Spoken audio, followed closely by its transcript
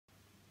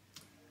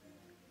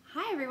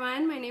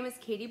everyone, my name is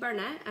Katie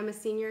Barnett. I'm a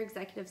senior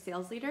executive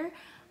sales leader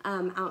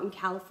out in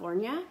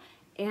California,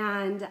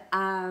 and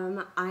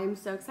I'm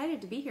so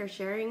excited to be here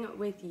sharing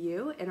with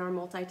you in our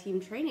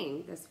multi-team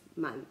training this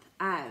month.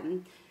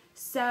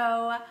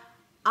 So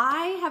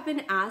I have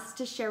been asked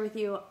to share with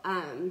you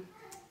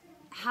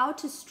how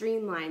to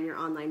streamline your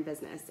online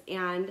business,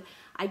 and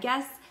I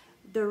guess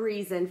the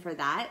reason for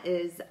that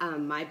is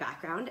my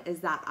background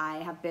is that I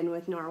have been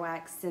with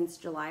Norwex since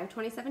July of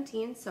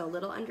 2017, so a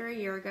little under a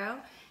year ago.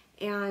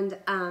 And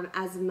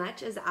as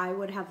much as I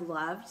would have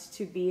loved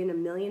to be in a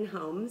million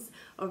homes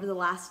over the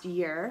last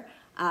year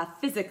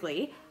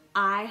physically,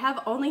 I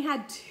have only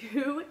had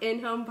 2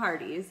 in-home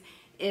parties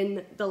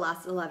in the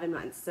last 11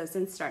 months, so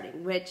since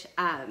starting, which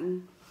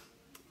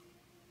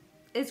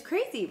is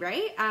crazy,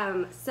 right?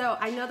 So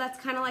I know that's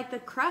kind of like the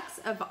crux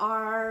of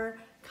our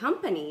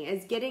company,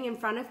 is getting in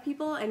front of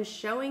people and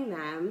showing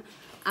them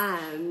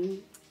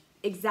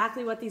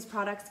exactly what these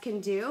products can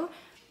do.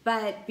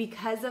 But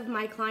because of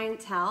my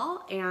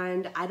clientele,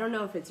 and I don't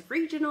know if it's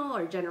regional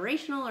or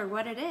generational or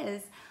what it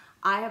is,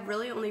 I have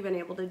really only been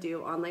able to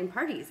do online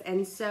parties.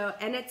 And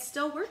it's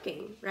still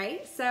working,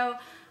 right? So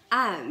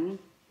I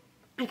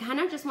kind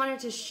of just wanted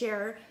to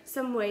share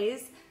some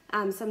ways,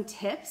 some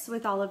tips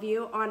with all of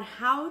you on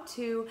how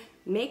to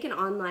make an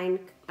online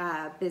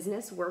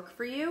business work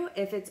for you,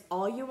 if it's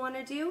all you want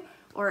to do,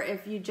 or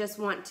if you just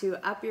want to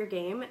up your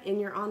game in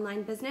your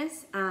online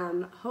business.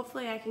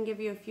 Hopefully I can give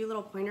you a few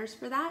little pointers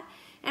for that.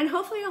 And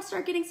hopefully I'll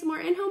start getting some more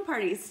in-home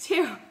parties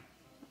too,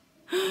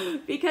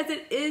 because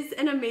it is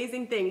an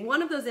amazing thing.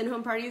 One of those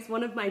in-home parties,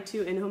 one of my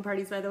 2 in-home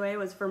parties, by the way,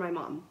 was for my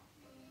mom.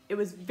 It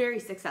was very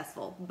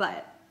successful,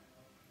 but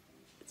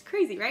it's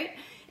crazy, right?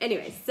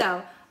 Anyways,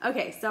 so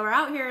we're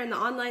out here in the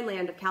online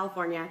land of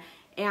California,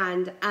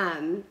 and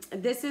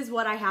this is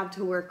what I have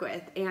to work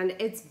with, and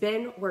it's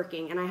been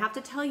working. And I have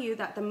to tell you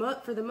that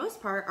for the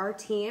most part, our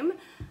team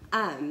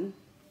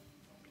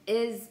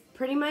is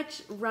pretty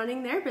much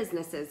running their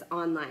businesses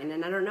online.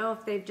 And I don't know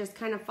if they've just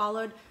kind of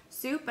followed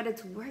suit, but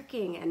it's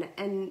working,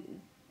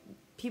 and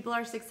people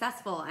are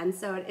successful, and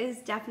so it is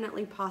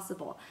definitely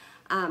possible.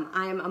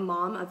 I'm a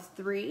mom of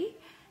 3,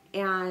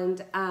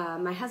 and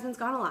my husband's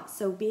gone a lot,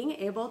 so being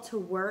able to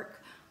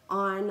work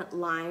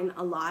online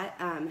a lot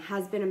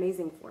has been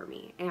amazing for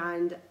me.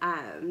 And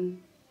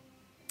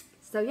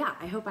so yeah,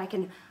 I hope I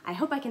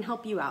can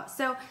help you out.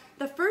 So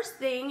the first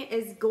thing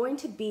is going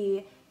to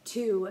be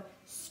to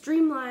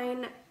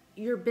streamline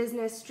your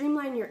business,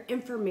 streamline your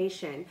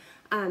information.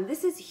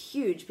 This is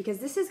huge, because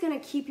this is going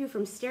to keep you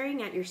from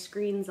staring at your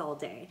screens all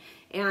day,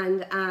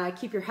 and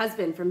keep your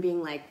husband from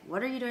being like,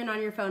 what are you doing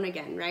on your phone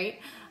again, right?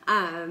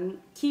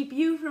 Keep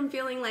you from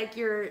feeling like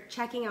you're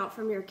checking out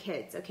from your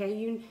kids, okay?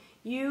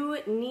 You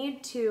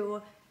need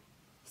to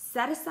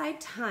set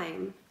aside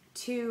time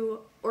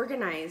to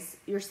organize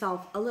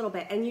yourself a little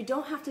bit, and you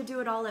don't have to do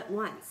it all at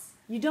once.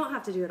 You don't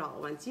have to do it all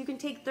at once. You can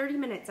take 30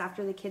 minutes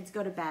after the kids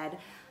go to bed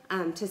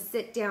to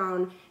sit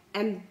down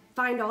and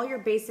find all your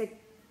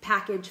basic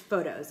package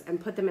photos and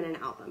put them in an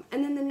album.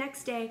 And then the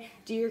next day,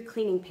 do your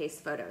cleaning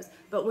paste photos.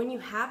 But when you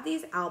have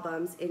these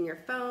albums in your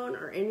phone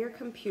or in your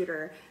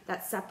computer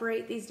that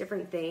separate these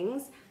different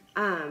things,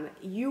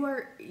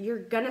 you're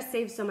gonna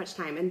save so much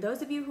time. And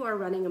those of you who are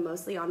running a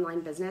mostly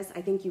online business,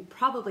 I think you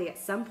probably at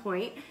some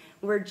point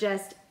were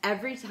just,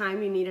 every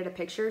time you needed a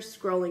picture,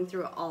 scrolling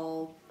through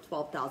all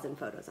 12,000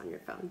 photos on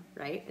your phone,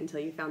 right? Until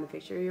you found the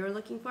picture you were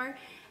looking for.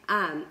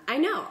 I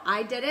know,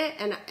 I did it,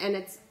 and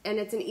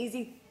it's an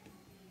easy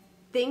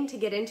thing to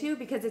get into,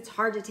 because it's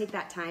hard to take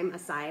that time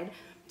aside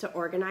to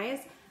organize,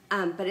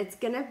 but it's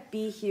gonna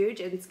be huge,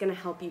 and it's gonna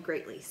help you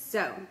greatly.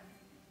 So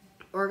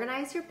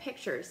organize your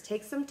pictures.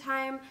 Take some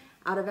time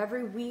out of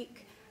every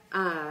week,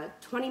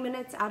 20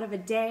 minutes out of a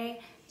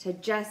day, to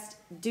just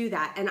do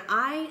that. And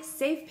I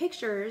save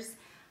pictures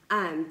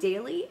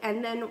daily,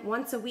 and then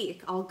once a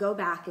week I'll go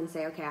back and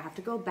say, okay, I have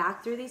to go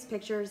back through these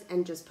pictures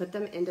and just put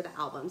them into the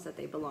albums that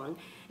they belong.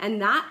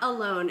 And that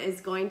alone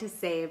is going to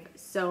save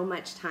so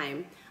much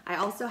time. I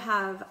also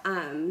have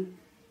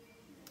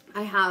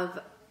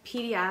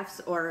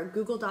PDFs or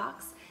Google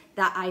Docs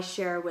that I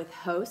share with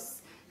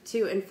hosts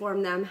to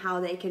inform them how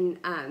they can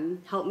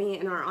help me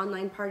in our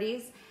online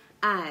parties.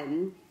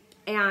 And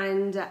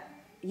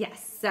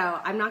yes,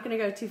 so I'm not going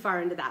to go too far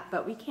into that,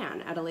 but we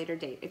can at a later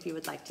date if you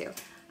would like to.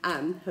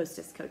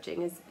 Hostess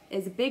coaching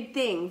is a big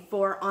thing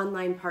for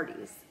online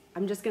parties.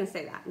 I'm just going to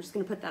say that. I'm just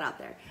going to put that out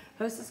there.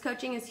 Hostess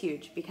coaching is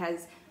huge,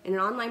 because in an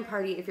online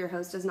party, if your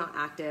host is not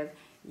active,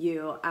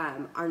 you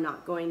are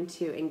not going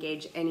to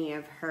engage any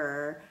of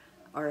her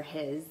or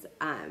his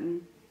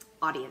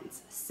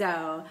audience.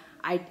 So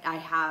I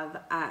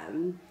have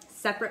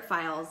separate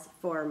files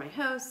for my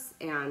hosts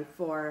and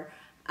for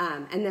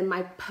and then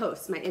my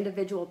posts, my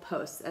individual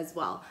posts as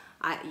well.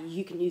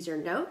 You can use your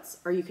notes,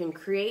 or you can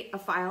create a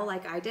file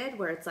like I did,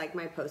 where it's like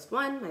my post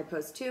 1, my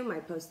post 2, my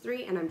post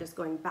 3, and I'm just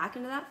going back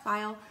into that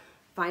file,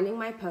 finding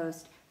my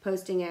post,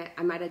 posting it.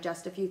 I might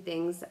adjust a few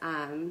things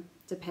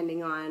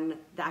depending on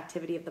the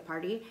activity of the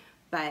party,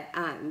 but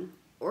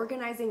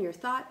organizing your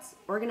thoughts,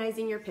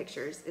 organizing your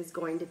pictures is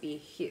going to be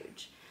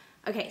huge.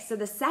 Okay, so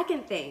the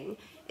second thing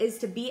is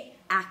to be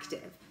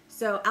active.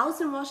 So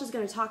Allison Walsh is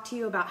going to talk to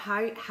you about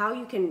how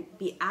you can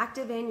be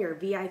active in your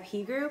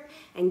VIP group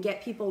and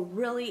get people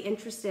really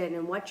interested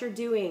in what you're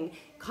doing,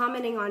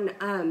 commenting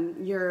on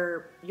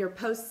your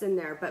posts in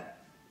there, but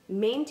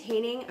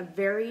maintaining a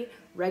very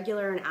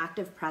regular and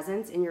active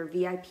presence in your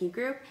VIP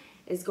group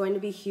is going to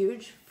be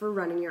huge for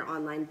running your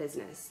online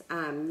business.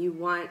 You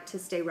want to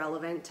stay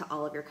relevant to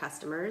all of your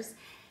customers,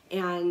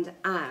 and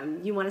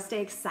you want to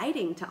stay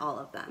exciting to all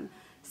of them.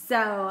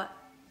 So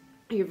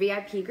your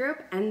VIP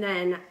group, and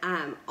then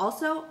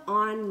also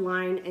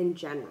online in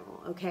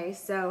general, okay?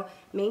 So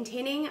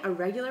maintaining a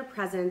regular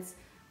presence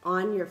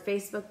on your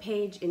Facebook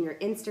page, in your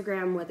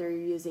Instagram, whether you're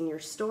using your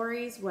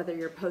stories, whether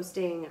you're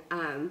posting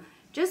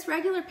just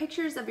regular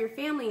pictures of your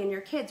family and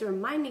your kids,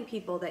 reminding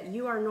people that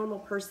you are a normal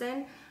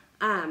person.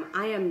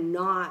 I am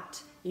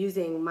not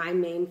using my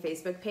main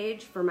Facebook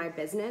page for my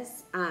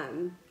business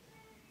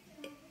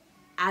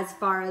as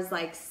far as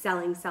like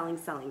selling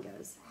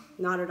goes.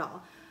 Not at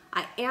all.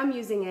 I am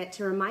using it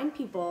to remind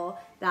people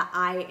that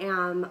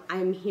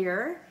I'm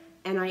here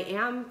and I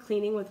am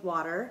cleaning with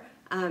water.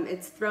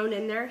 It's thrown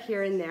in there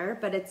here and there,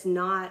 but it's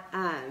not,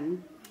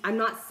 I'm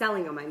not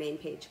selling on my main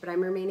page, but I'm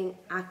remaining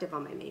active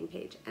on my main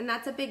page. And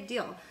that's a big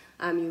deal.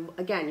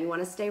 Again, you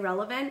want to stay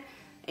relevant,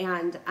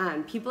 and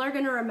people are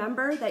going to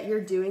remember that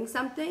you're doing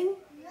something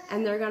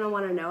and they're going to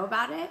want to know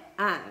about it.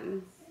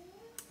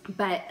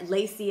 But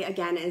Lacey,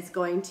 again, is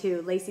going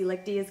to, Lacey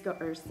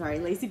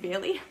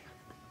Bailey.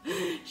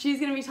 She's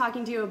going to be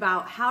talking to you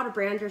about how to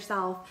brand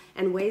yourself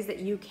and ways that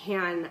you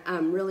can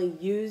really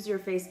use your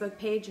Facebook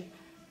page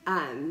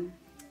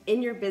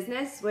in your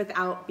business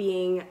without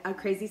being a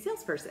crazy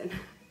salesperson.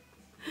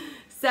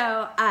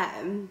 So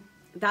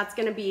that's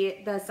going to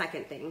be the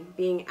second thing,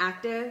 being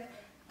active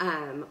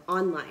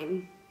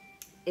online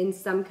in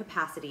some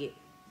capacity,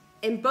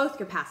 in both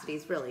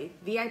capacities really,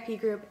 VIP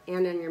group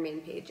and on your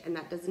main page. And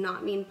that does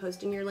not mean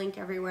posting your link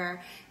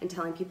everywhere and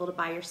telling people to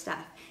buy your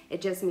stuff.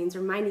 It just means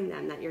reminding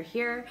them that you're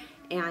here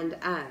and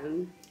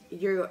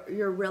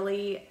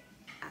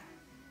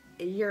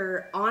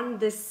you're on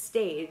this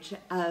stage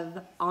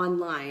of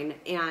online,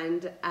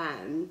 and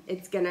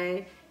it's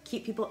gonna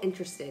keep people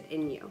interested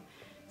in you.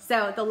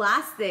 So the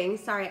last thing,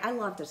 sorry, I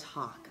love to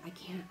talk. I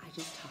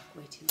just talk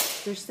way too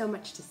much. There's so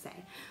much to say.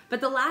 But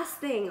the last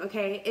thing,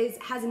 okay,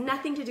 has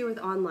nothing to do with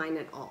online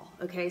at all,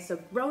 okay? So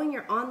growing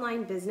your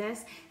online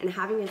business and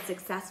having a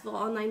successful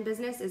online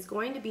business is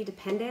going to be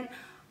dependent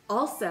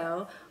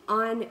also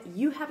on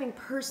you having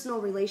personal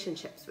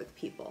relationships with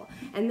people.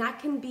 And that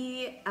can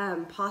be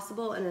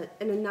possible in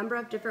a number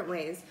of different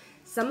ways.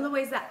 Some of the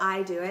ways that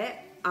I do it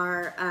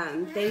are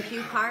thank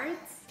you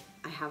cards.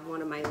 I have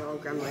one of my little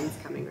gremlins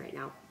coming right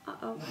now.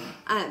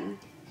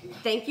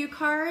 Thank you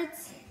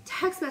cards,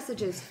 text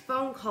messages,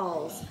 phone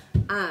calls.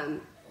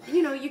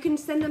 You know, you can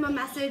send them a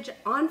message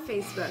on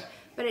Facebook,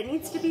 but it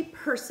needs to be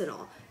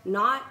personal,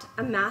 not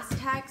a mass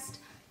text.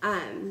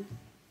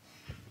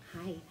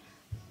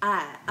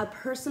 A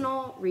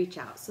personal reach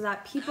out so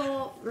that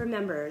people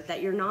remember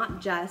that you're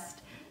not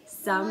just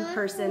some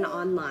person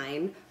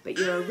online, but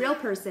you're a real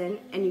person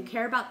and you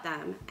care about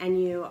them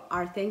and you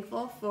are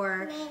thankful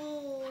for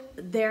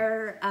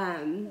their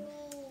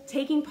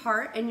taking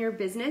part in your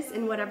business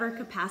in whatever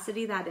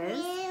capacity that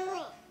is.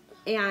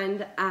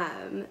 And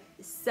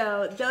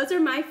so those are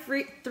my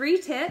three free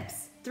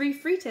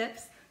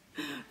tips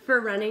for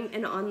running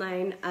an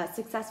online,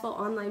 successful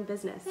online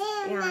business.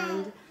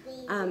 And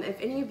if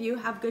any of you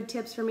have good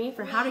tips for me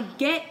for how to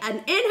get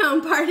an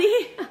in-home party,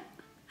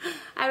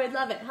 I would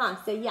love it, huh?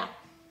 Say yeah.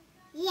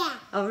 Yeah.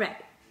 All right.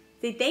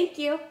 Say thank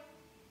you.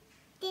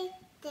 Thank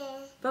you.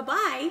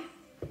 Bye-bye.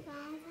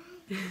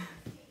 Bye-bye.